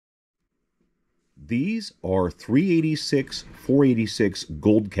These are 386, 486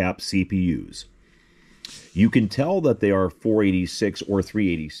 gold cap CPUs. You can tell that they are 486 or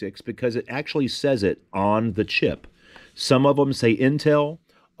 386 because it actually says it on the chip. Some of them say Intel,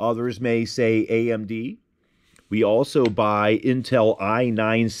 others may say AMD. We also buy Intel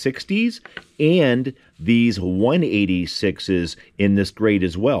i960s and these 186s in this grade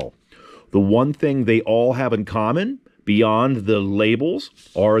as well. The one thing they all have in common, beyond the labels,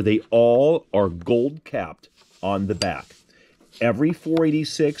 are they all are gold capped on the back. Every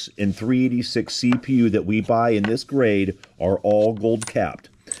 486 and 386 CPU that we buy in this grade are all gold capped.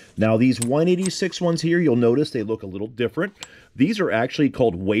 Now these 186 ones here, you'll notice they look a little different. These are actually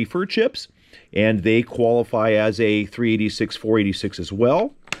called wafer chips, and they qualify as a 386, 486 as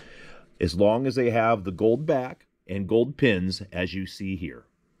well, as long as they have the gold back and gold pins as you see here.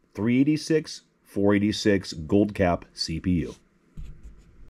 386, 486 gold cap CPU.